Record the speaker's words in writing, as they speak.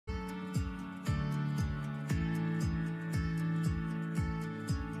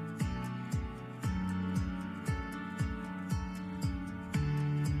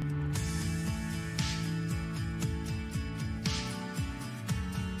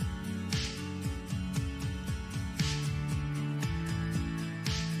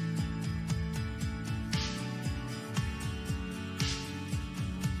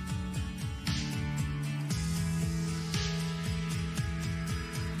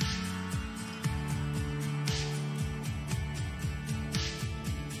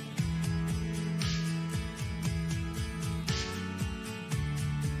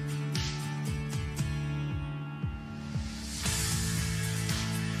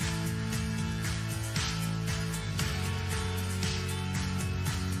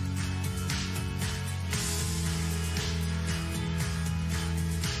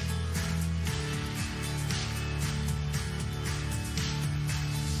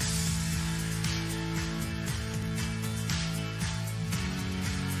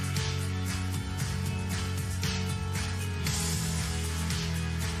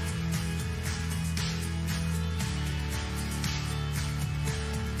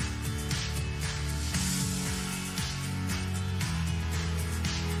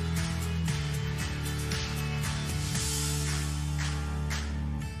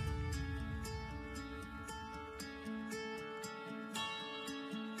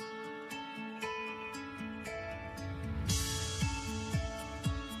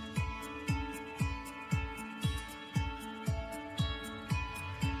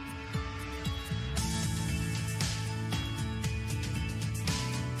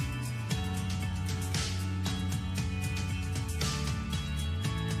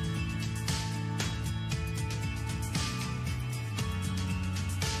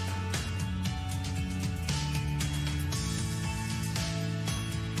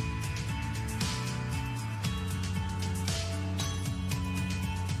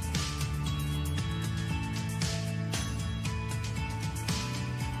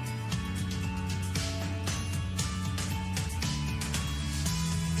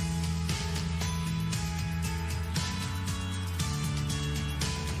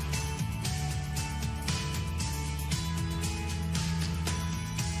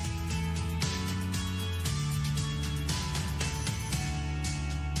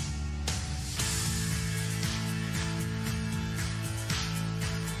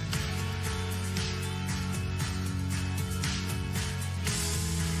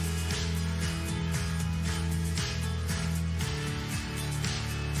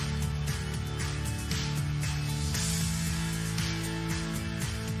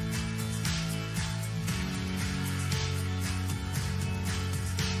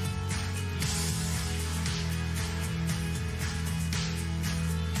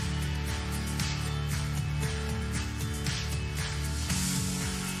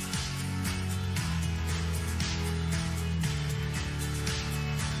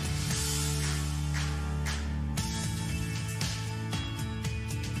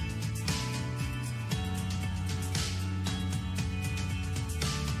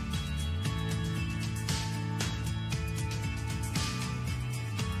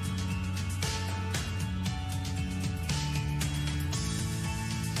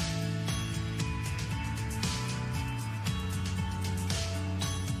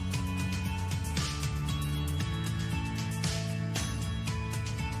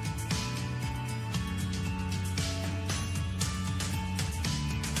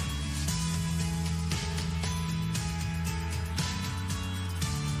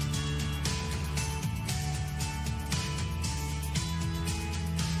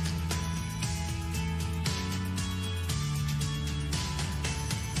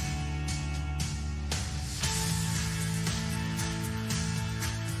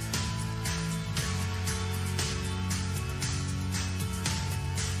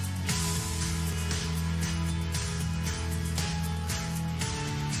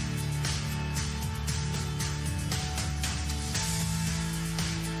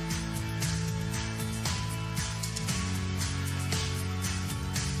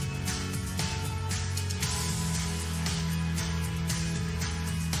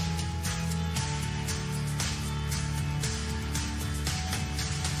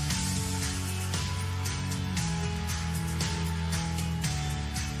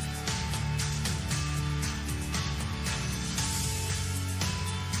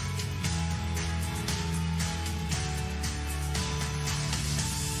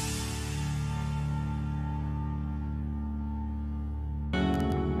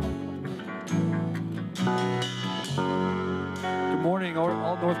morning,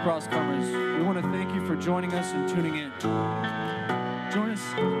 all North Cross comers. We want to thank you for joining us and tuning in. Join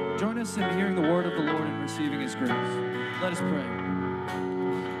us in hearing the word of the Lord and receiving His grace. Let us pray.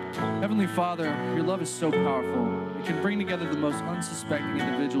 Heavenly Father, your love is so powerful. It can bring together the most unsuspecting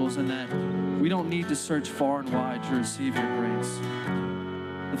individuals, in that we don't need to search far and wide to receive your grace.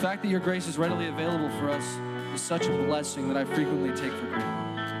 The fact that your grace is readily available for us is such a blessing that I frequently take for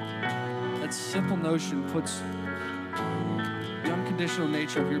granted. That simple notion puts the unconditional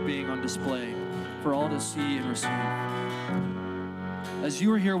nature of your being on display for all to see and receive. As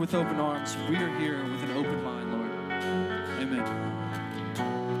you are here with open arms, we are here with an open mind, Lord. Amen.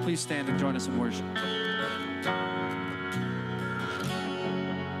 Please stand and join us in worship.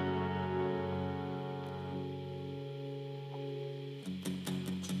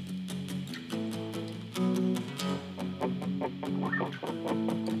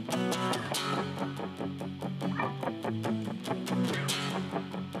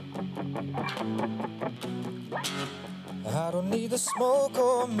 I don't need the smoke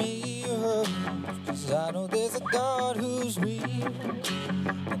or mirrors, 'cause I know there's a God who's real.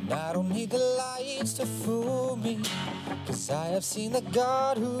 And I don't need the lights to fool me, 'cause I have seen the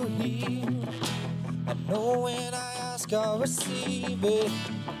God who heals. I know when I ask I'll receive it,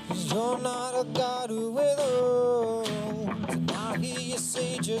 'cause you're not a God who withholds. And I hear you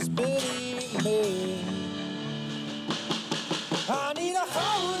say just believe me. I need a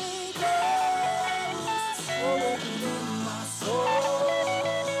Holy Ghost working in my soul.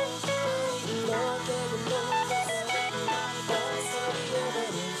 Lord, there will go my voice of the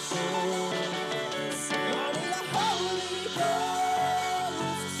evidence shows. I need a Holy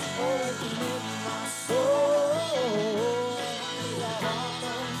Ghost working in my soul. I need a heart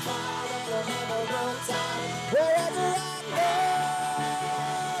on fire that'll never run out. Wherever I go,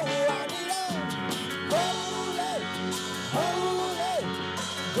 I need a Holy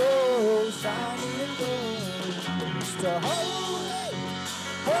Ghost. I need a Ghost. A Holy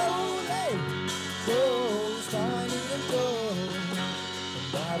Ghost. I need a Ghost.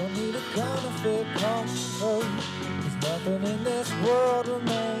 And I don't need a counterfeit comfort, 'cause nothing in this world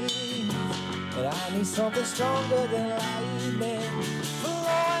remains. But I need something stronger than lightning,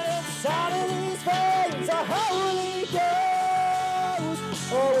 flowing inside of these veins. A Holy Ghost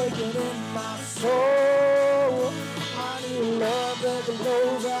awaken in my soul. I need love that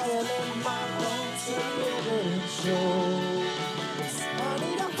blows out and in my bones to the evidence shows. I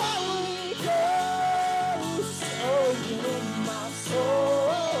need a Holy Ghost awaken in my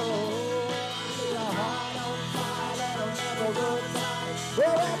soul. I need a heart on fire that'll never go down.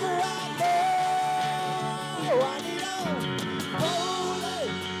 Wherever I go, I need a Holy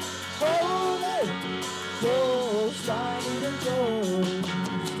Ghost. I need a Ghost.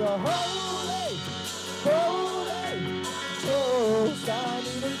 A Holy Ghost. I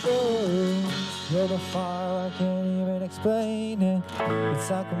need a Ghost. You're the fire, I can't even explain it. It's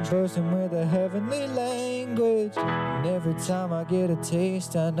like I'm bursting with a heavenly language. And every time I get a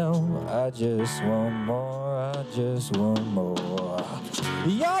taste, I know I just want more, I just want more.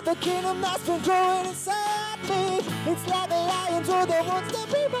 You're the kingdom that's been growing inside me. It's like a lion to the ones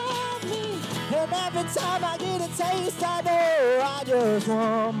that remind me. And every time I get a taste, I know I just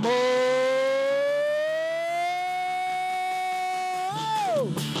want more.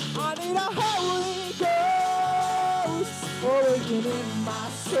 I need a Holy Ghost awaken in my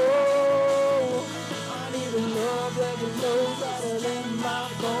soul. I need a love that blows out of in my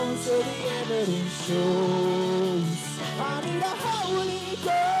bones so the evidence shows. I need a Holy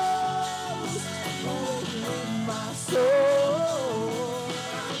Ghost awaken in my soul. I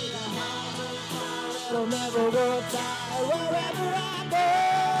need a heart on fire that'll never go die. Wherever I go,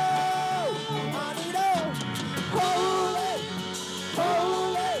 I need a Holy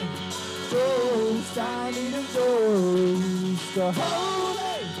Ghost. I need a Ghost. A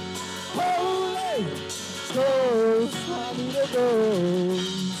Holy Ghost. I need a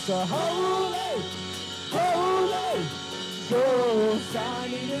Ghost. A Holy Ghost. I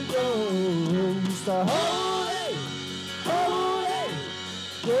need a Ghost. A Holy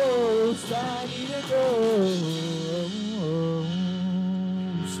Ghost. I need a Ghost.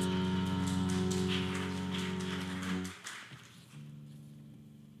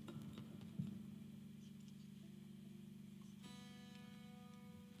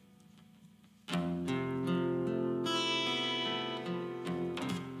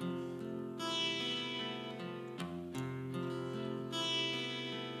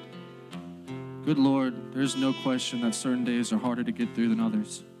 Good Lord, there's no question that certain days are harder to get through than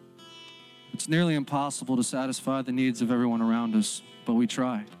others. It's nearly impossible to satisfy the needs of everyone around us, but we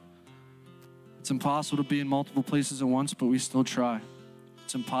try. It's impossible to be in multiple places at once, but we still try.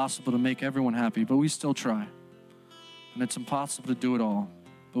 it's impossible to make everyone happy, but we still try. And it's impossible to do it all,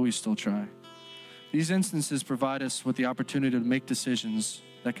 but we still try. These instances provide us with the opportunity to make decisions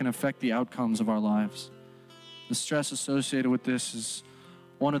that can affect the outcomes of our lives. The stress associated with this is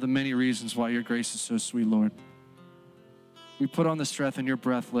one of the many reasons why your grace is so sweet, Lord. We put on the strength and your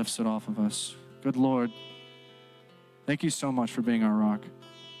breath lifts it off of us. Good Lord, thank you so much for being our rock.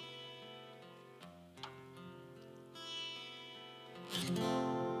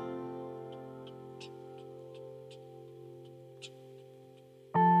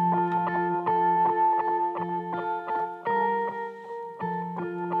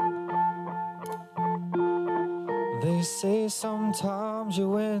 They say sometimes you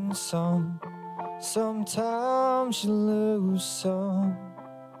win some, sometimes you lose some.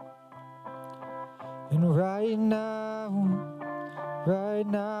 And right now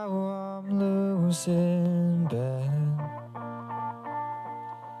I'm losing bad.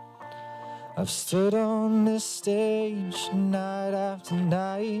 I've stood on this stage night after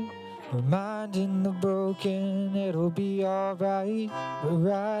night, reminding the broken it'll be alright. But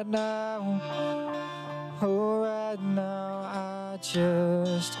right now, oh right now I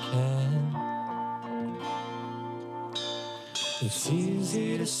just can't. It's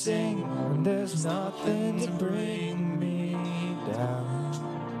easy to sing when there's nothing to bring me down.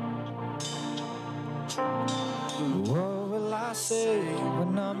 What will I say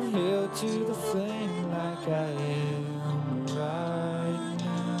when I'm held to the flame like I am right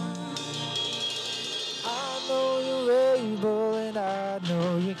now? I know you're able and I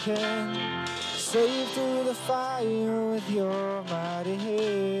know you can save through the fire with your mighty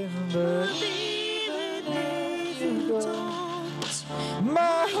hand. But even if you don't,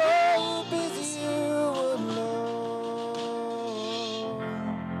 my hope is you alone.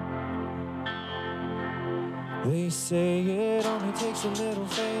 They say it only takes a little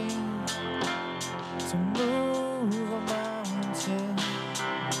faith to move a mountain.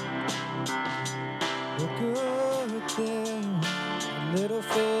 Well, good thing a little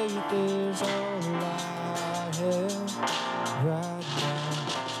faith is all I have right now.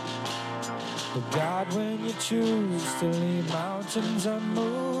 But God, when you choose to leave mountains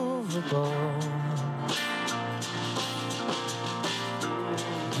unmovable,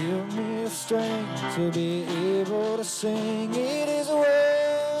 give me the strength to be able to sing. It is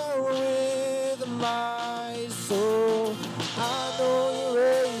well with my soul. I know you're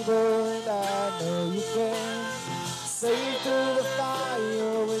able and I know you can save through the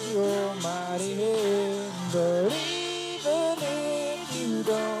fire with your mighty hand. But even if you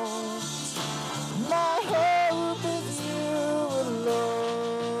don't, my hope is you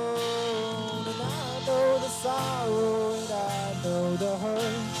alone. And I know the sorrow and I know the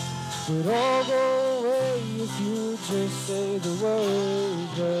hurt would all go away if you just say the word.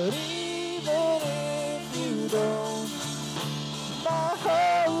 But even if you don't, my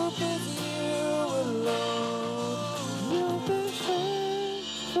hope is you alone. You've been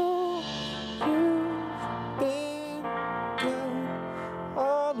faithful, you've been good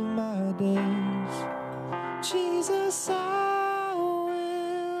all of my days. Jesus, I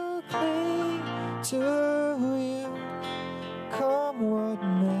will cling to you, come what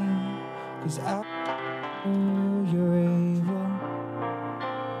may, 'cause I know you're able,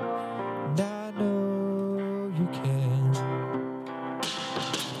 and I know you can.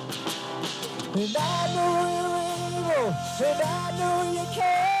 And I know you're able, and I know you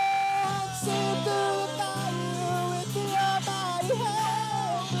can. Save through the fire with your mighty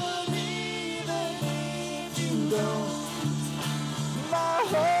hand. But even if you don't, my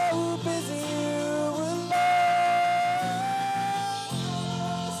hope is you alone.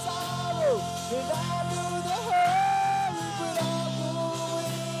 Sorrow, and I know the hurt would all go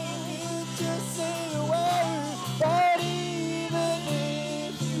away if you just say a word. But even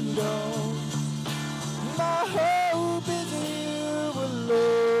if you don't, my hope is you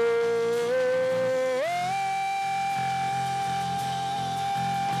alone.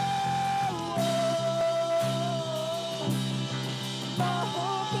 My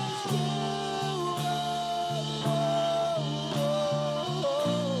hope is you alone.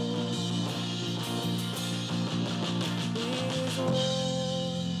 It is well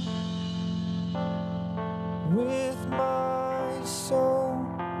with my soul.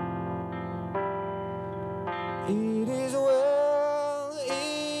 It is well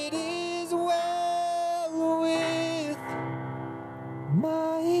with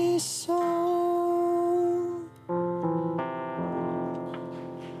my soul.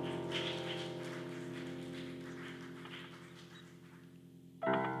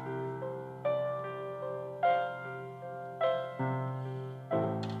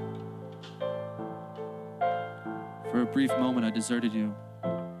 For a brief moment I deserted you,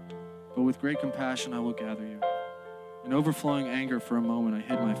 but with great compassion I will gather you. In overflowing anger for a moment I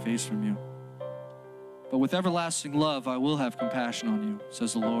hid my face from you. But with everlasting love I will have compassion on you,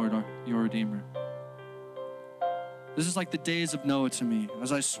 says the Lord, your Redeemer. This is like the days of Noah to me.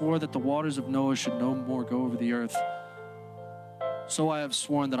 As I swore that the waters of Noah should no more go over the earth, so I have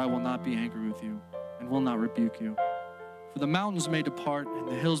sworn that I will not be angry with you and will not rebuke you. For the mountains may depart and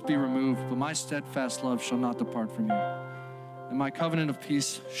the hills be removed, but my steadfast love shall not depart from you. And my covenant of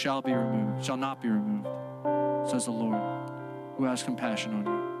peace shall not be removed, says the Lord, who has compassion on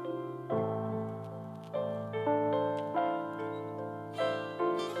you.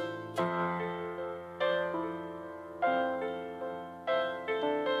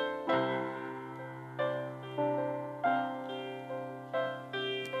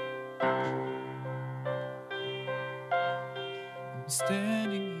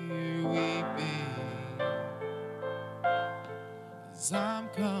 Standing here weeping, as I'm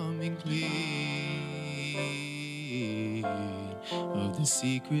coming clean of the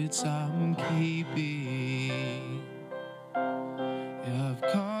secrets I'm keeping. Yeah, I've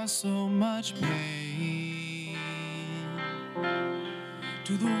caused so much pain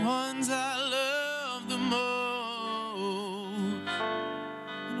to the ones I love the most,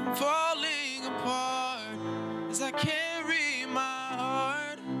 and I'm falling apart as I carry my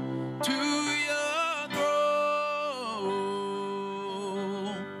heart to your throne.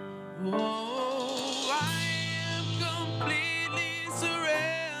 Oh, I am completely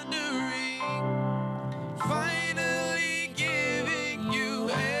surrendering, finally giving you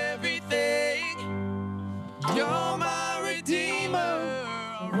everything. You're my Redeemer.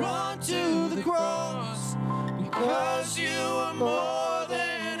 I'll run to the cross because you are more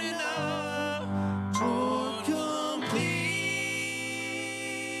than enough. Lord, complete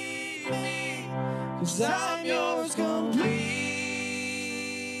me, 'cause I'm yours completely.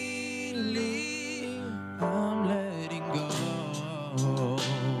 I'm letting go.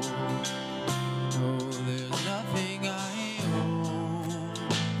 No, there's nothing I own.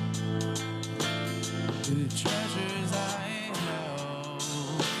 The treasures I held,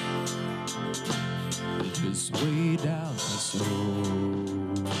 they just weigh down my soul.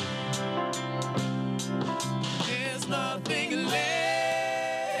 There's nothing left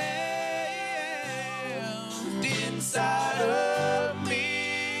inside of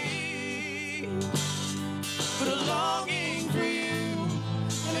me but a longing for you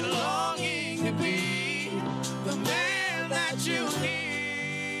and a longing to be the man that you need.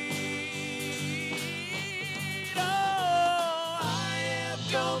 Oh, I am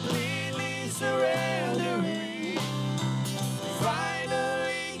completely surrendering,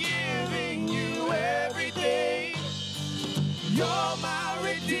 finally giving you everything. You're my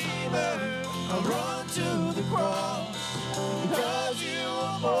Redeemer. I'll run to the cross because you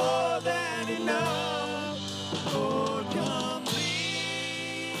are more than enough. Lord, complete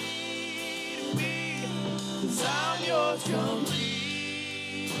me, 'cause I'm yours completely.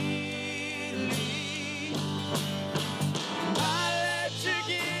 I let your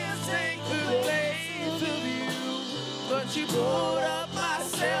gifts take the place of you, but you pulled up my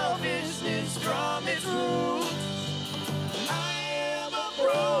selfishness from its roots. I am a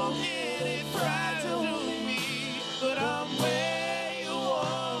broken and fragile me, but I'm where you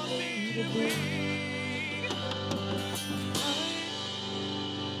want me to be.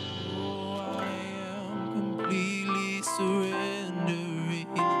 Oh, I am completely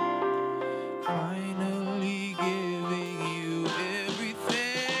surrendering, finally giving you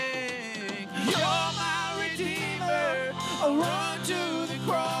everything. You're my Redeemer. I'll run to the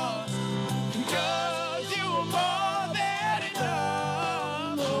cross because you are more than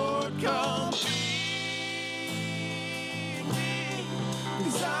enough. Lord, complete me,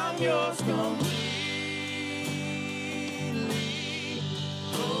 'cause I'm yours completely.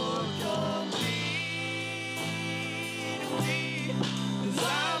 Lord, complete me, 'cause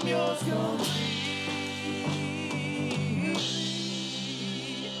I'm yours completely.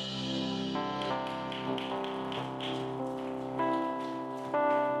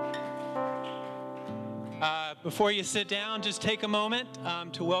 Before you sit down, just take a moment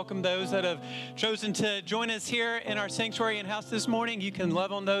to welcome those that have chosen to join us here in our sanctuary and house this morning. You can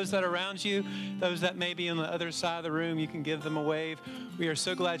love on those that are around you. Those that may be on the other side of the room, you can give them a wave. We are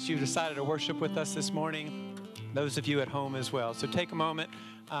so glad you decided to worship with us this morning. Those of you at home as well. So take a moment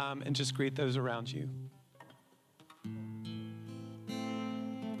and just greet those around you.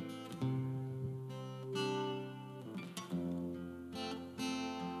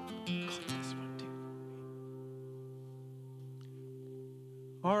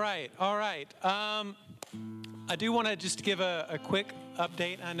 All right. I do want to just give a quick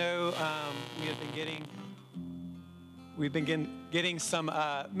update. I know we've been getting some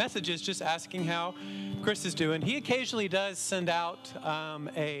messages just asking how Chris is doing. He occasionally does send out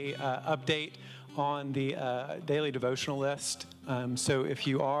a update on the daily devotional list. So if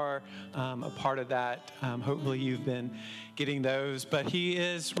you are a part of that, hopefully you've been getting those. But he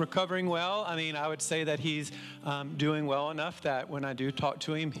is recovering well. I mean, I would say that he's doing well enough that when I do talk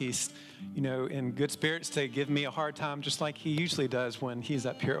to him, he's, in good spirits to give me a hard time, just like he usually does when he's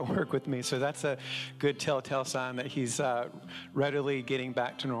up here at work with me. So that's a good telltale sign that he's readily getting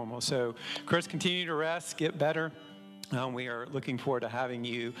back to normal. So Chris, continue to rest, get better. We are looking forward to having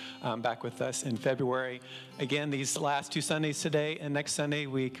you back with us in February. Again, these last 2 Sundays today and next Sunday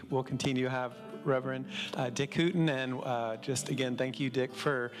week, we'll continue to have Reverend Dick Hooten. And just again, thank you, Dick,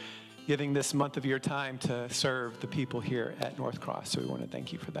 for giving this month of your time to serve the people here at North Cross. So we want to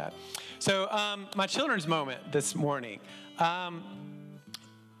thank you for that. So my children's moment this morning.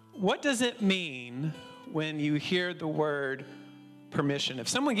 What does it mean when you hear the word permission? If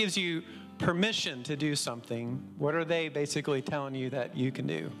someone gives you permission to do something, what are they basically telling you that you can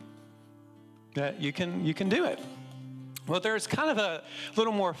do? That you can do it. Well, there's kind of a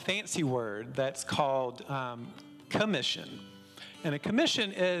little more fancy word that's called commission. And a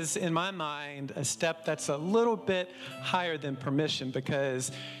commission is, in my mind, a step that's a little bit higher than permission,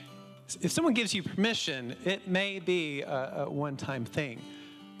 because if someone gives you permission, it may be a one-time thing.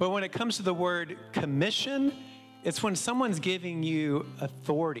 But when it comes to the word commission, it's when someone's giving you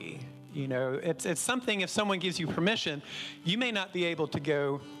authority. It's something, if someone gives you permission, you may not be able to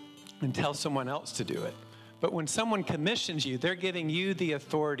go and tell someone else to do it. But when someone commissions you, they're giving you the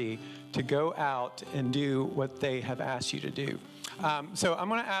authority to go out and do what they have asked you to do. So I'm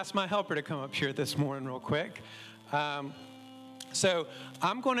going to ask my helper to come up here this morning real quick. So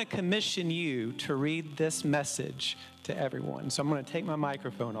I'm going to commission you to read this message to everyone. So I'm going to take my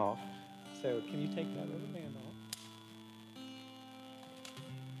microphone off. So can you take that little band off?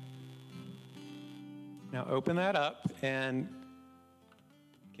 Now open that up, and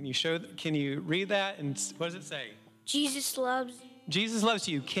can you read that, and what does it say? Jesus loves you. Jesus loves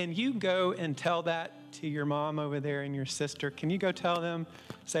you. Can you go and tell that to your mom over there and your sister? Can you go tell them,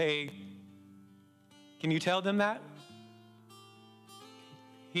 can you tell them that?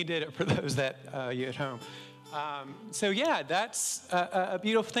 He did it for those that you at home. So yeah, that's a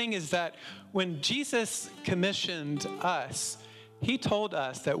beautiful thing, is that when Jesus commissioned us, he told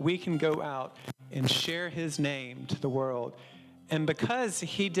us that we can go out and share his name to the world. And because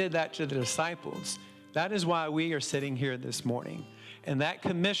he did that to the disciples, that is why we are sitting here this morning. And that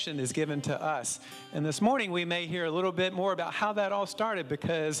commission is given to us. And this morning we may hear a little bit more about how that all started,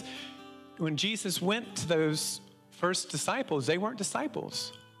 because when Jesus went to those first disciples, they weren't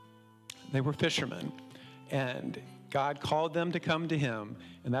disciples. They were fishermen. And God called them to come to him.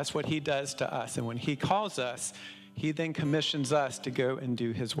 And that's what he does to us. And when he calls us, he then commissions us to go and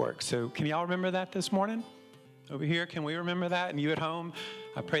do his work. So can y'all remember that this morning? Over here, can we remember that? And you at home,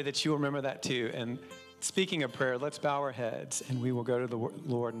 I pray that you remember that too. And speaking of prayer, let's bow our heads and we will go to the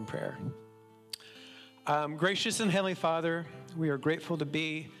Lord in prayer. Gracious and Heavenly Father, we are grateful to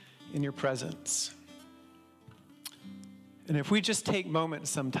be in your presence. And if we just take moments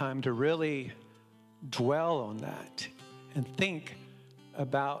sometime to really dwell on that and think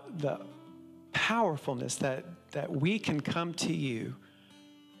about the powerfulness that we can come to you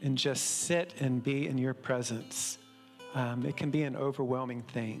and just sit and be in your presence, it can be an overwhelming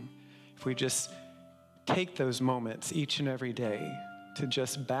thing. If we just take those moments each and every day to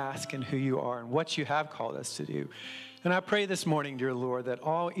just bask in who you are and what you have called us to do. And I pray this morning, dear Lord, that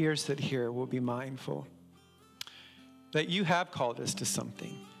all ears that hear will be mindful that you have called us to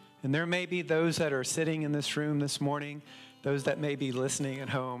something. And there may be those that are sitting in this room this morning, those that may be listening at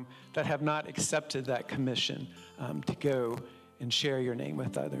home, that have not accepted that commission to go and share your name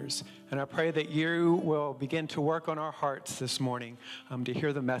with others. And I pray that you will begin to work on our hearts this morning to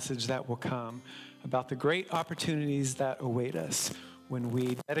hear the message that will come about the great opportunities that await us when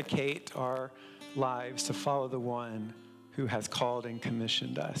we dedicate our lives to follow the one who has called and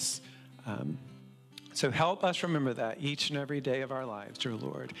commissioned us. So help us remember that each and every day of our lives, dear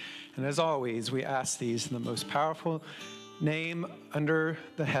Lord. And as always, we ask these in the most powerful name under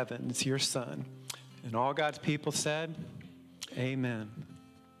the heavens, your Son. And all God's people said, amen.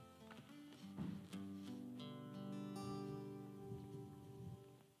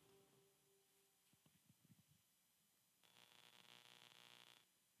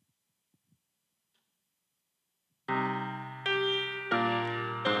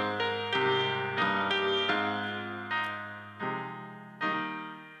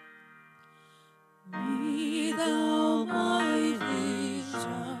 Be the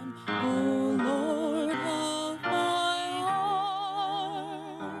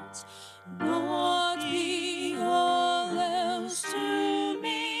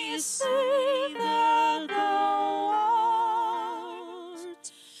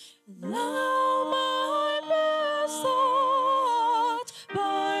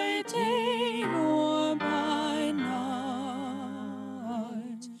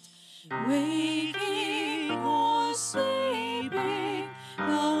waking or sleeping,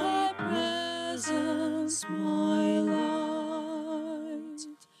 thy presence my light.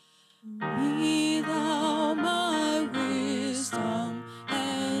 Be thou my wisdom,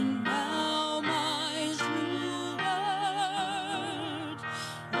 and thou my true word.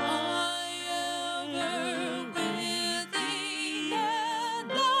 I ever with thee, and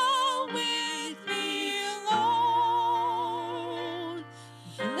thou with me, Lord.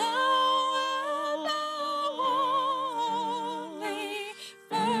 Thou art only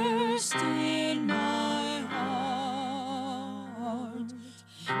first in my heart.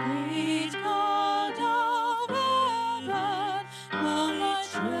 Great God of heaven, my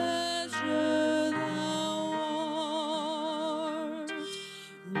treasure thou art.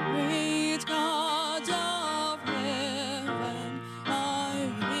 Great God of heaven, my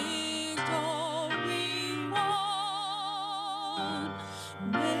victory won.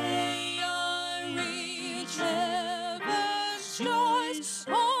 May I reach heaven's joys,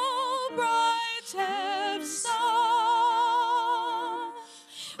 all bright heaven's sun.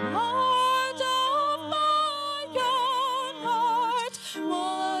 Heart of my own heart,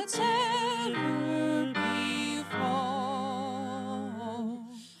 whatever befall,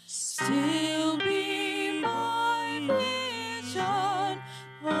 still be my vision,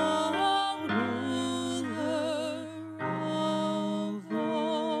 O ruler of all.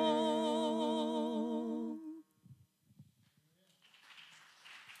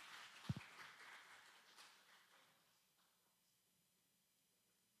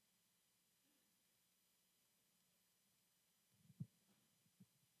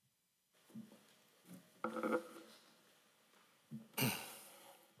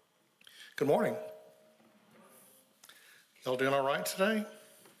 Good morning. Y'all doing all right today?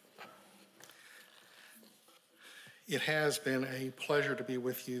 It has been a pleasure to be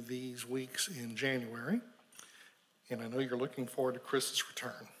with you these weeks in January, and I know you're looking forward to Chris's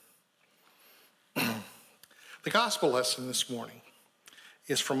return. The gospel lesson this morning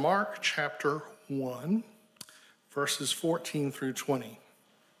is from Mark chapter 1, verses 14 through 20.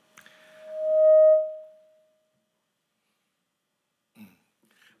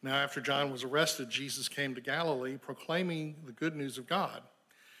 Now, after John was arrested, Jesus came to Galilee proclaiming the good news of God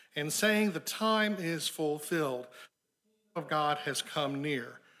and saying, the time is fulfilled. The kingdom of God has come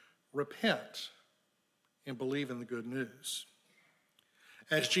near. Repent and believe in the good news.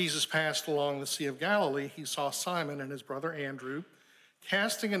 As Jesus passed along the Sea of Galilee, he saw Simon and his brother Andrew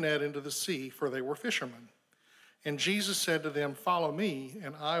casting a net into the sea, for they were fishermen. And Jesus said to them, follow me,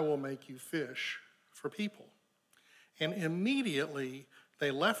 and I will make you fish for people. And immediately they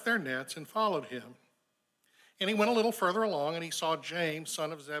left their nets and followed him. And he went a little further along, and he saw James,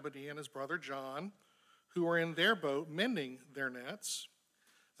 son of Zebedee, and his brother John, who were in their boat mending their nets.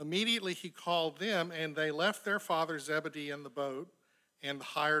 Immediately he called them, and they left their father Zebedee in the boat and the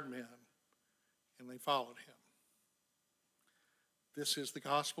hired men, and they followed him. This is the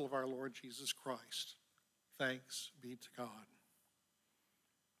gospel of our Lord Jesus Christ. Thanks be to God.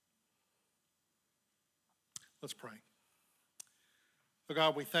 Let's pray. Oh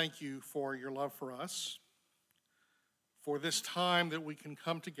God, we thank you for your love for us, for this time that we can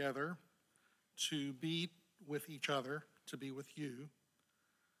come together to be with each other, to be with you,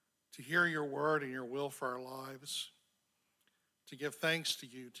 to hear your word and your will for our lives, to give thanks to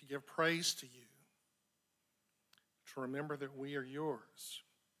you, to give praise to you, to remember that we are yours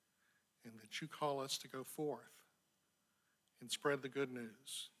and that you call us to go forth and spread the good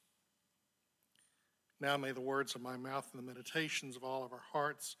news. Now may the words of my mouth and the meditations of all of our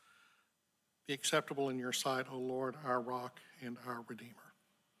hearts be acceptable in your sight, O Lord, our rock and our Redeemer.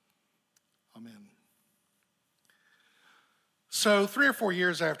 Amen. So 3 or 4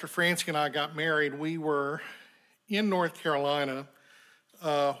 years after Francie and I got married, we were in North Carolina.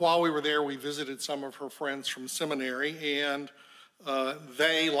 While we were there, we visited some of her friends from seminary, and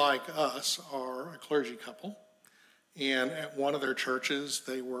they, like us, are a clergy couple. And at one of their churches,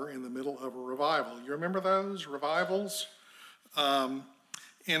 they were in the middle of a revival. You remember those revivals? And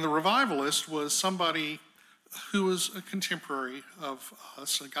the revivalist was somebody who was a contemporary of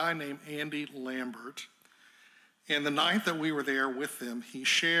us, a guy named Andy Lambert. And the night that we were there with them, he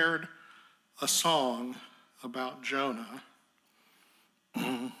shared a song about Jonah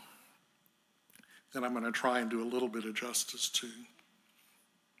that I'm going to try and do a little bit of justice to.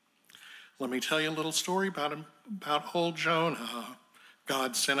 Let me tell you a little story about old Jonah.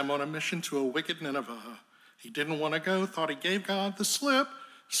 God sent him on a mission to a wicked Nineveh. He didn't want to go, thought he gave God the slip,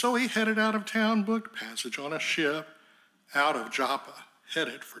 so he headed out of town, booked passage on a ship out of Joppa,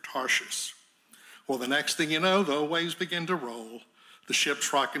 headed for Tarshish. Well, the next thing you know, the waves begin to roll. The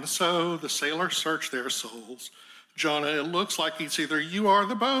ship's rocking so, the sailors search their souls. Jonah, it looks like it's either you or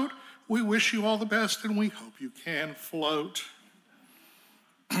the boat. We wish you all the best and we hope you can float.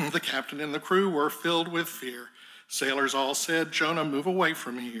 The captain and the crew were filled with fear. Sailors all said, Jonah, move away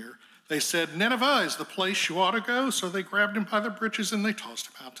from here. They said, Nineveh is the place you ought to go. So they grabbed him by the breeches and they tossed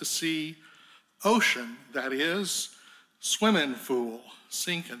him out to sea. Ocean, that is, swimming fool,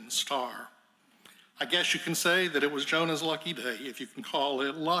 sinking star. I guess you can say that it was Jonah's lucky day, if you can call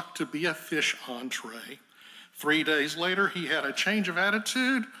it luck, to be a fish entree. 3 days later, he had a change of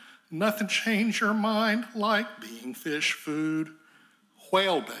attitude. Nothing changed your mind like being fish food.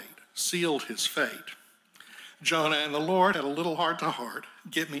 Whale bait sealed his fate. Jonah and the Lord had a little heart-to-heart.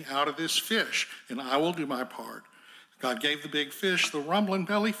 Get me out of this fish, and I will do my part. God gave the big fish, the rumbling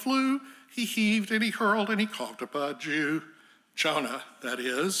belly flew. He heaved and he hurled and he caught up a Jew. Jonah, that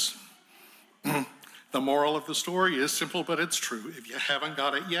is. The moral of the story is simple, but it's true. If you haven't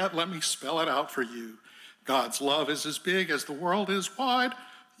got it yet, let me spell it out for you. God's love is as big as the world is wide.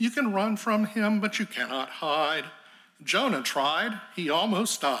 You can run from him, but you cannot hide. Jonah tried. He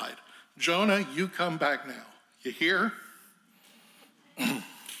almost died. Jonah, you come back now. You hear?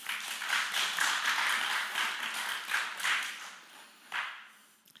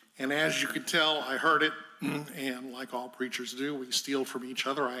 And as you can tell, I heard it, and like all preachers do, we steal from each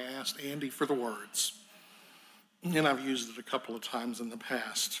other. I asked Andy for the words, and I've used it a couple of times in the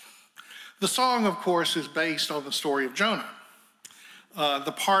past. The song, of course, is based on the story of Jonah.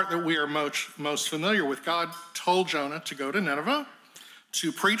 The part that we are most familiar with, God told Jonah to go to Nineveh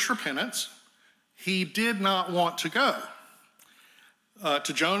to preach repentance. He did not want to go.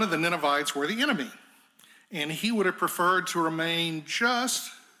 To Jonah, the Ninevites were the enemy, and he would have preferred to remain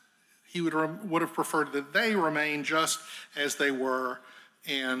just, he would have preferred that they remain just as they were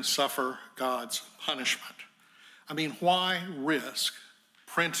and suffer God's punishment. I mean, why risk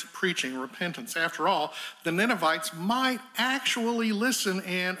preaching repentance? After all, the Ninevites might actually listen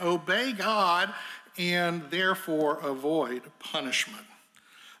and obey God and therefore avoid punishment.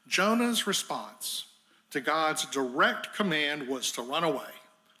 Jonah's response to God's direct command was to run away.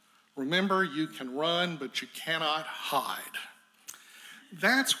 Remember, you can run, but you cannot hide.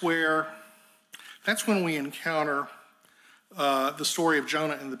 That's when we encounter the story of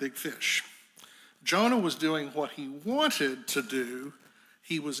Jonah and the big fish. Jonah was doing what he wanted to do.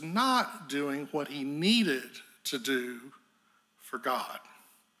 He was not doing what he needed to do for God.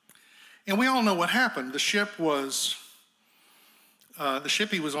 And we all know what happened. The ship he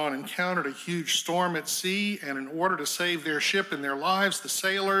was on encountered a huge storm at sea, and in order to save their ship and their lives, the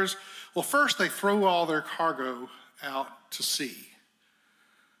sailors, well, first they threw all their cargo out to sea.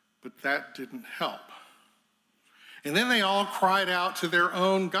 But that didn't help. And then they all cried out to their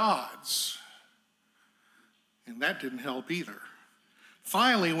own gods. And that didn't help either.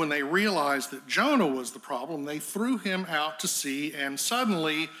 Finally, when they realized that Jonah was the problem, they threw him out to sea, and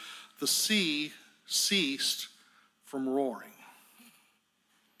suddenly the sea ceased from roaring.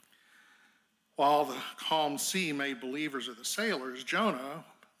 While the calm sea made believers of the sailors, Jonah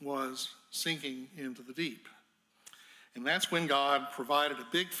was sinking into the deep. And that's when God provided a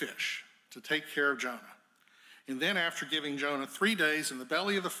big fish to take care of Jonah. And then after giving Jonah 3 days in the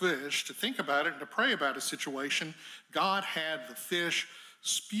belly of the fish to think about it and to pray about his situation, God had the fish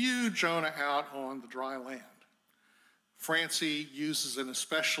spew Jonah out on the dry land. Francie uses an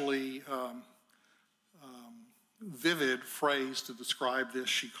especially vivid phrase to describe this.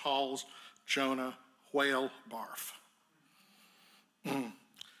 She calls Jonah whale barf.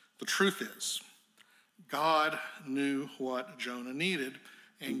 The truth is, God knew what Jonah needed,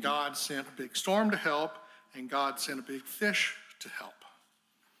 and God sent a big storm to help, and God sent a big fish to help.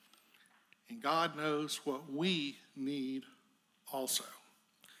 And God knows what we need also.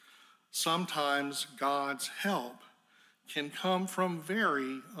 Sometimes God's help can come from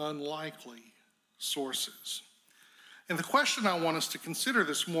very unlikely sources. And the question I want us to consider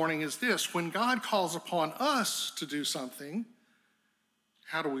this morning is this: when God calls upon us to do something,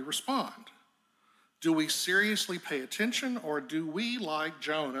 how do we respond? Do we seriously pay attention, or do we, like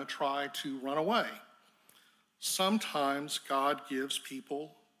Jonah, try to run away? Sometimes God gives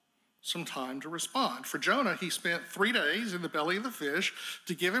people some time to respond. For Jonah, he spent 3 days in the belly of the fish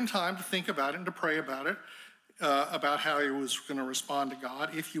to give him time to think about it and to pray about it, about how he was going to respond to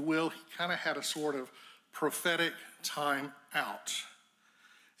God. If you will, he kind of had a sort of prophetic time out.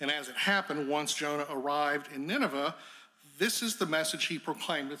 And as it happened, once Jonah arrived in Nineveh, this is the message he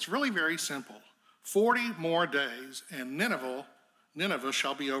proclaimed. It's really very simple. 40 more days and Nineveh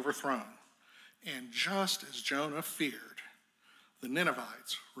shall be overthrown. And just as Jonah feared, the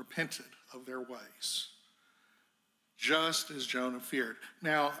Ninevites repented of their ways. just as Jonah feared.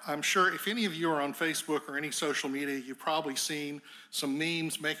 Now, I'm sure if any of you are on Facebook or any social media, you've probably seen some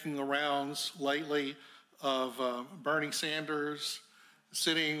memes making the rounds lately of Bernie Sanders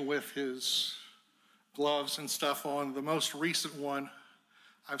sitting with his gloves and stuff on. The most recent one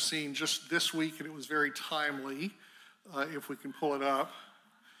I've seen just this week, and it was very timely, if we can pull it up.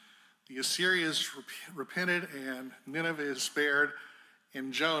 The Assyrians repented and Nineveh is spared,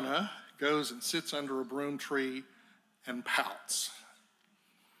 and Jonah goes and sits under a broom tree and pouts.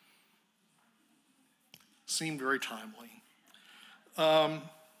 Seemed very timely.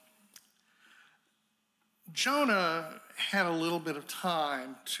 Jonah had a little bit of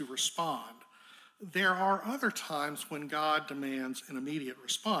time to respond. There are other times when God demands an immediate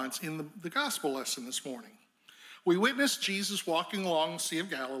response. In the gospel lesson this morning, we witnessed Jesus walking along the Sea of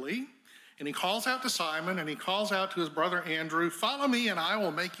Galilee, and he calls out to Simon, and he calls out to his brother Andrew, "Follow me, and I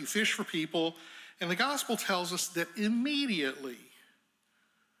will make you fish for people." And the gospel tells us that immediately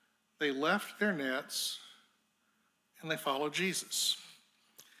they left their nets and they followed Jesus.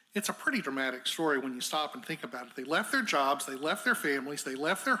 It's a pretty dramatic story when you stop and think about it. They left their jobs, they left their families, they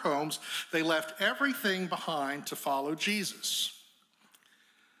left their homes, they left everything behind to follow Jesus.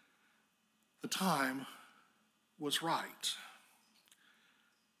 The time was right.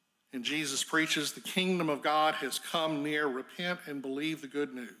 And Jesus preaches, "The kingdom of God has come near. Repent and believe the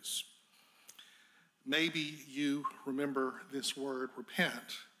good news." Maybe you remember this word,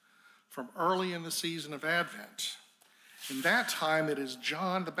 repent, from early in the season of Advent. In that time, it is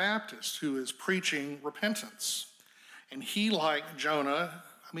John the Baptist who is preaching repentance. And he, like Jonah,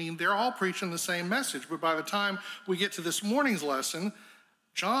 they're all preaching the same message, but by the time we get to this morning's lesson,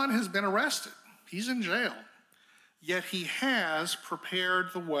 John has been arrested. He's in jail. Yet he has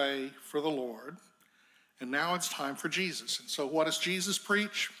prepared the way for the Lord, and now it's time for Jesus. And so what does Jesus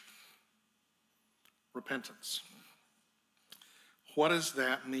preach? Repentance. What does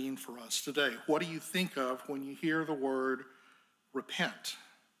that mean for us today? What do you think of when you hear the word repent?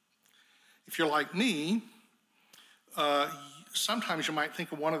 If you're like me, sometimes you might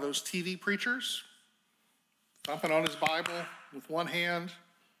think of one of those TV preachers, thumping on his Bible with one hand,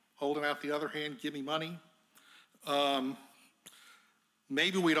 holding out the other hand, "Give me money."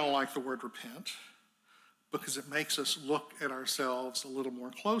 Maybe we don't like the word repent because it makes us look at ourselves a little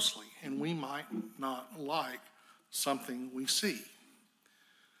more closely, and we might not like something we see.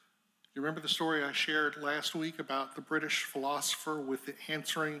 You remember the story I shared last week about the British philosopher with the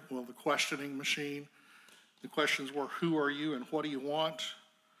the questioning machine? The questions were, who are you and what do you want?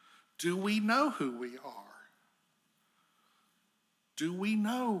 Do we know who we are? Do we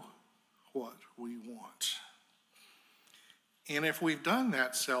know what we want? And if we've done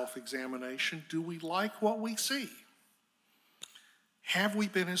that self-examination, do we like what we see? Have we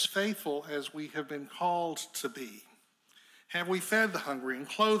been as faithful as we have been called to be? Have we fed the hungry and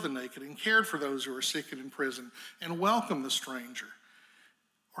clothed the naked and cared for those who are sick and in prison and welcomed the stranger?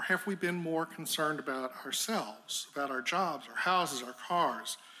 Or have we been more concerned about ourselves, about our jobs, our houses, our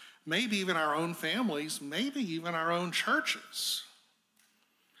cars, maybe even our own families, maybe even our own churches?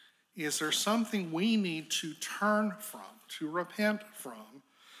 Is there something we need to turn from, to repent from,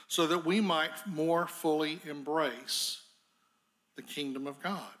 so that we might more fully embrace the kingdom of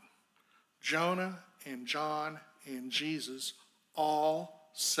God? Jonah and John and Jesus all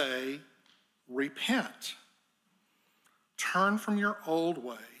say, repent. Turn from your old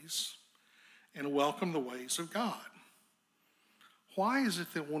ways and welcome the ways of God. Why is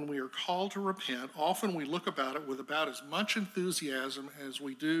it that when we are called to repent, often we look about it with about as much enthusiasm as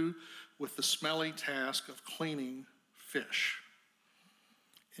we do with the smelly task of cleaning fish?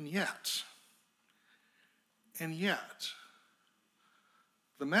 And yet,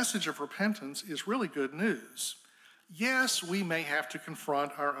 the message of repentance is really good news. Yes, we may have to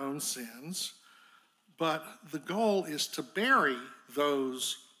confront our own sins, but the goal is to bury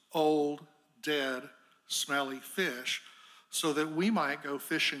those old, dead, smelly fish so that we might go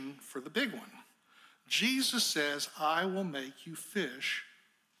fishing for the big one. Jesus says, I will make you fish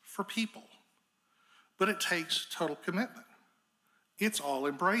for people. But it takes total commitment. It's all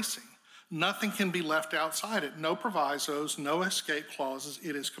embracing. Nothing can be left outside it. No provisos, no escape clauses.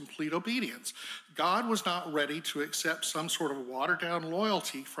 It is complete obedience. God was not ready to accept some sort of watered-down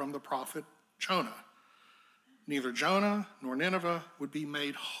loyalty from the prophet Jonah. Neither Jonah nor Nineveh would be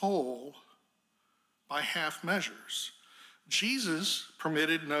made whole by half measures. Jesus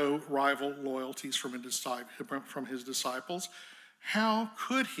permitted no rival loyalties from his disciples. How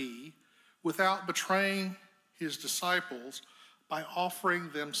could he, without betraying his disciples, by offering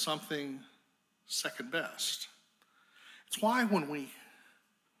them something second best? It's why when we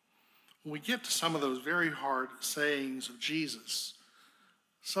When we get to some of those very hard sayings of Jesus,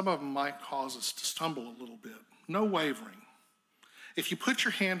 some of them might cause us to stumble a little bit. No wavering. If you put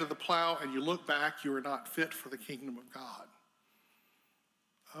your hand to the plow and you look back, you are not fit for the kingdom of God.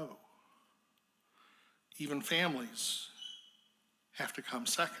 Oh. Even families have to come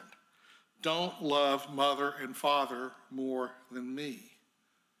second. Don't love mother and father more than me.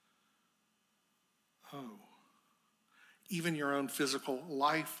 Oh. Even your own physical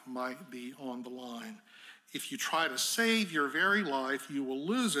life might be on the line. If you try to save your very life, you will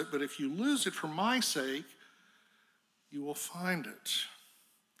lose it, but if you lose it for my sake, you will find it.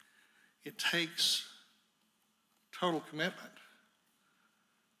 It takes total commitment.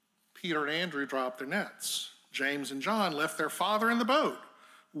 Peter and Andrew dropped their nets. James and John left their father in the boat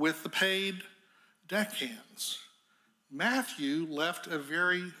with the paid deckhands. Matthew left a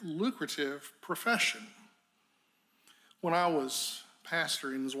very lucrative profession. When I was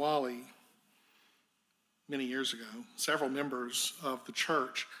pastor in Zwali many years ago, several members of the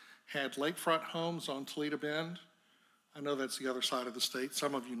church had lakefront homes on Toledo Bend. I know that's the other side of the state.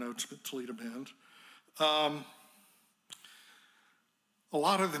 Some of you know Toledo Bend. A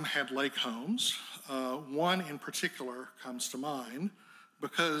lot of them had lake homes. One in particular comes to mind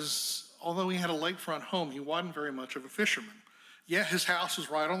because although he had a lakefront home, he wasn't very much of a fisherman. Yet his house was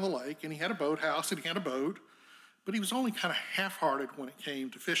right on the lake, and he had a boathouse, and he had a boat, but he was only kind of half-hearted when it came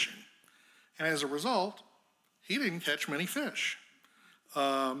to fishing. And as a result, he didn't catch many fish.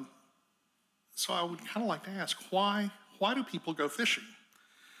 So I would kind of like to ask, why do people go fishing?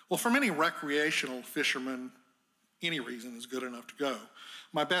 Well, for many recreational fishermen, any reason is good enough to go.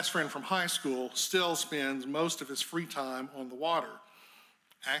 My best friend from high school still spends most of his free time on the water,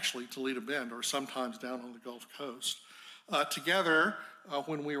 actually Toledo Bend, or sometimes down on the Gulf Coast. Together,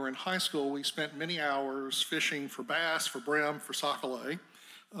 when we were in high school, we spent many hours fishing for bass, for brim, for sockeye.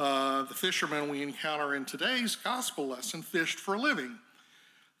 The fishermen we encounter in today's gospel lesson fished for a living.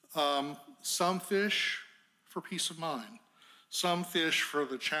 Some fish for peace of mind. Some fish for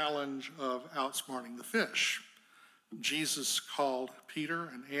the challenge of outsmarting the fish. Jesus called Peter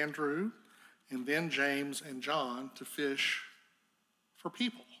and Andrew and then James and John to fish for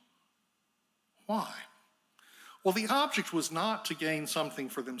people. Why? Well, the object was not to gain something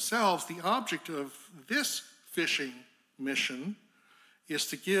for themselves. The object of this fishing mission is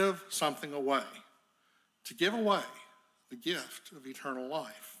to give something away, to give away the gift of eternal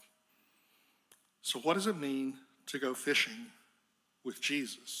life. So what does it mean to go fishing with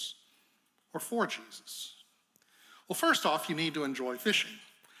Jesus or for Jesus? Well, first off, you need to enjoy fishing.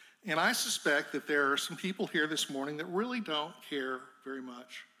 And I suspect that there are some people here this morning that really don't care very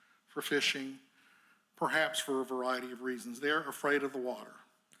much for fishing, perhaps for a variety of reasons. They're afraid of the water,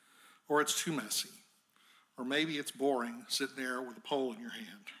 or it's too messy, or maybe it's boring sitting there with a pole in your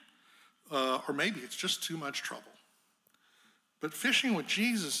hand, or maybe it's just too much trouble. But fishing with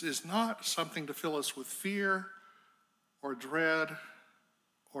Jesus is not something to fill us with fear or dread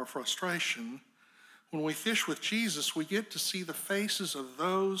or frustration. When we fish with Jesus, we get to see the faces of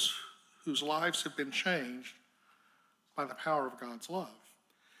those whose lives have been changed by the power of God's love.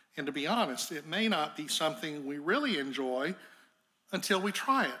 And to be honest, it may not be something we really enjoy until we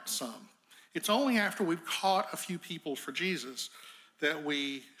try it some. It's only after we've caught a few people for Jesus that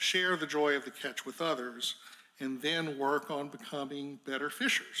we share the joy of the catch with others and then work on becoming better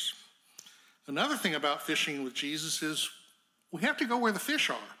fishers. Another thing about fishing with Jesus is we have to go where the fish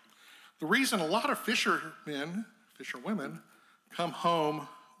are. The reason a lot of fishermen, fisherwomen, come home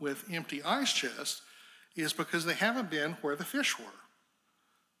with empty ice chests is because they haven't been where the fish were.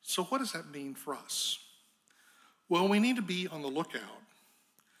 So what does that mean for us? Well, we need to be on the lookout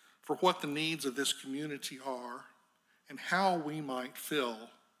for what the needs of this community are and how we might fill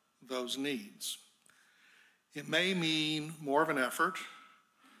those needs. It may mean more of an effort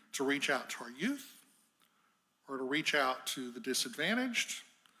to reach out to our youth, or to reach out to the disadvantaged,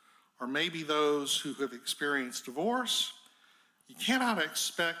 or maybe those who have experienced divorce. You cannot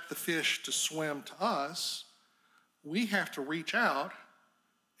expect the fish to swim to us. We have to reach out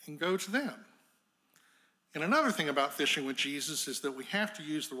and go to them. And another thing about fishing with Jesus is that we have to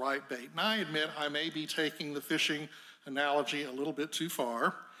use the right bait. And I admit I may be taking the fishing analogy a little bit too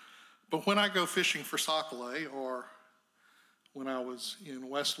far, but when I go fishing for sockeye, or when I was in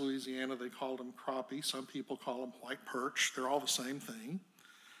West Louisiana, they called them crappie. Some people call them white perch. They're all the same thing.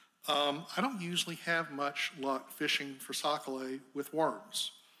 I don't usually have much luck fishing for sockeye with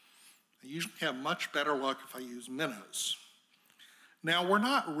worms. I usually have much better luck if I use minnows. Now, we're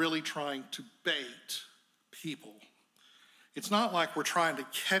not really trying to bait people. It's not like we're trying to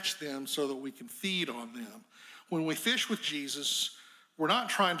catch them so that we can feed on them. When we fish with Jesus, We're not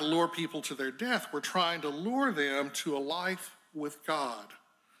trying to lure people to their death. We're trying to lure them to a life with God,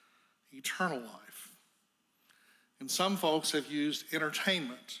 eternal life. And some folks have used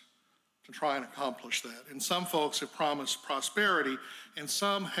entertainment to try and accomplish that. And some folks have promised prosperity, and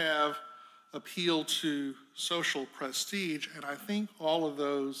some have appealed to social prestige. And I think all of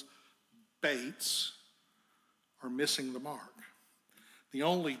those baits are missing the mark. The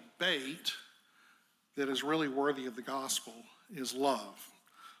only bait that is really worthy of the gospel is love.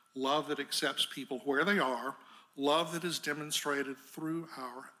 Love that accepts people where they are, love that is demonstrated through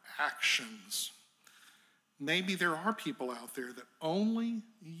our actions. Maybe there are people out there that only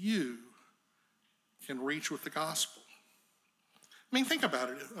you can reach with the gospel. I mean, think about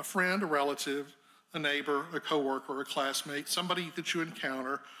it. A friend, a relative, a neighbor, a coworker, a classmate, somebody that you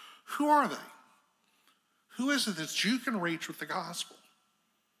encounter, who are they? Who is it that you can reach with the gospel?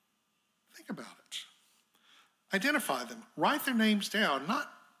 Think about it. Identify them. Write their names down, not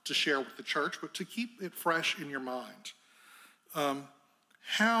to share with the church, but to keep it fresh in your mind.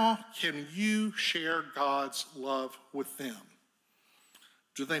 How can you share God's love with them?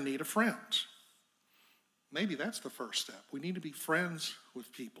 Do they need a friend? Maybe that's the first step. We need to be friends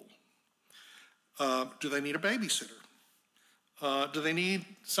with people. Do they need a babysitter? Do they need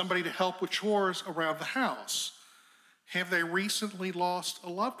somebody to help with chores around the house? Have they recently lost a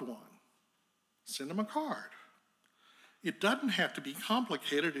loved one? Send them a card. It doesn't have to be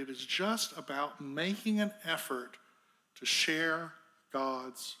complicated. It is just about making an effort to share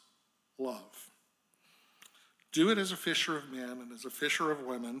God's love. Do it as a fisher of men and as a fisher of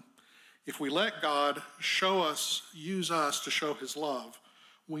women. If we let God use us to show his love,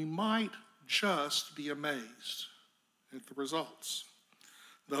 we might just be amazed at the results.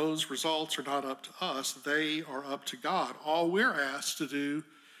 Those results are not up to us. They are up to God. All we're asked to do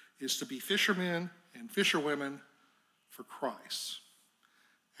is to be fishermen and fisherwomen for Christ.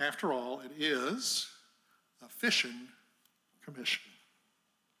 After all, it is a fishing commission.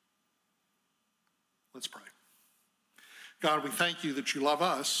 Let's pray. God, we thank you that you love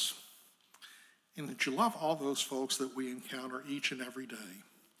us and that you love all those folks that we encounter each and every day.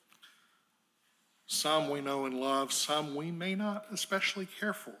 Some we know and love, some we may not especially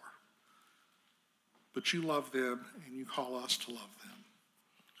care for. But you love them and you call us to love them.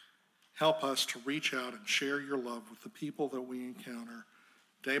 Help us to reach out and share your love with the people that we encounter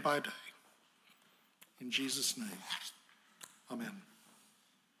day by day. In Jesus' name, amen.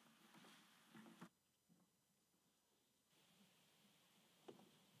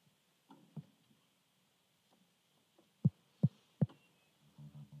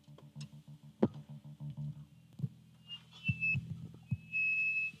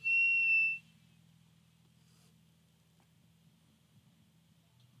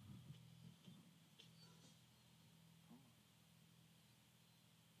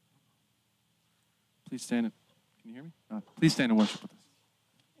 Please stand and, can you hear me? Please stand and worship with us.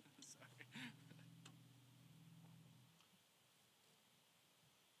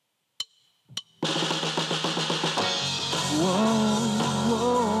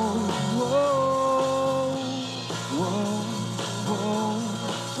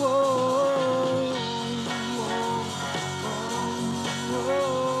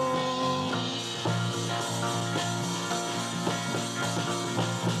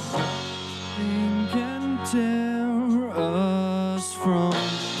 Tear us from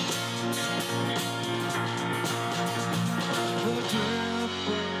the grip of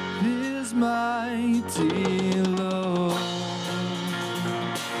his mighty love.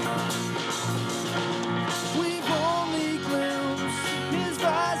 We've only glimpsed his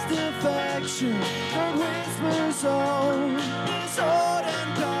vast affection, heard whispers of his heart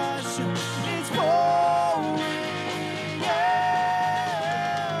and passion. It's pouring out.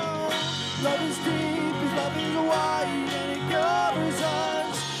 Love is deep, his love is wide, and it covers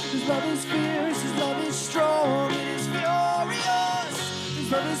us. His love is fierce, his love is strong, it is furious.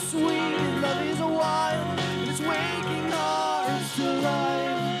 His love is sweet, his love is wild, and it's waking hearts to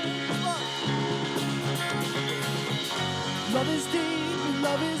life. Love is deep, his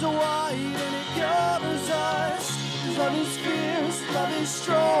love is wide, and it covers us. His love is fierce, his love is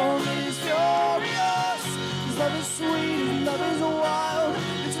strong, it is furious. His love is sweet, his love is wild,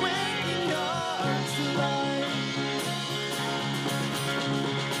 it's waking hearts to life.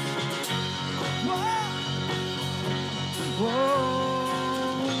 Whoa, whoa,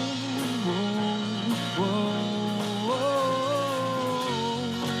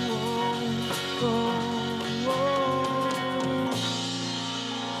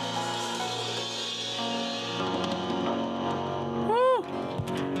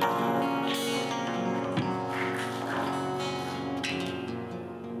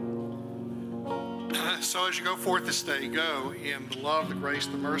 so as you go forth this day, go in the love, the grace,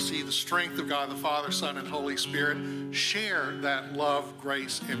 the mercy, the strength of God the Father, Son, and Holy Spirit. Share that love,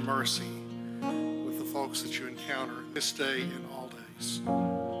 grace, and mercy with the folks that you encounter this day and all days.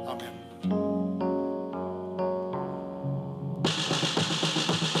 Amen.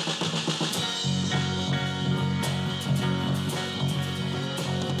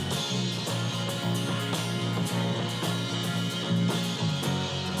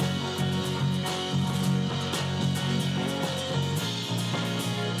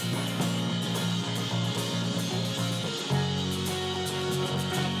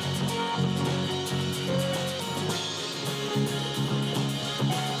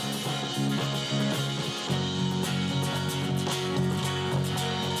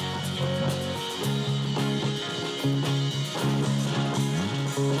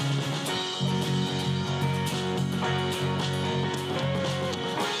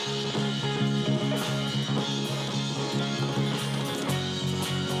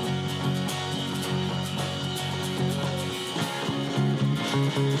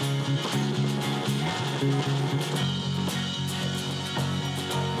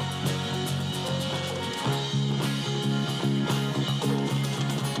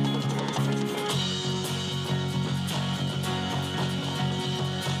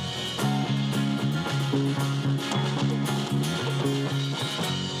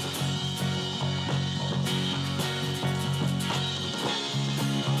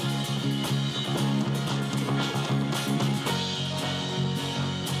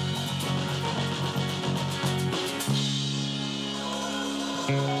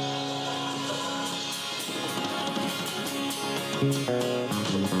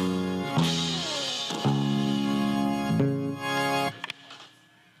 Thank you.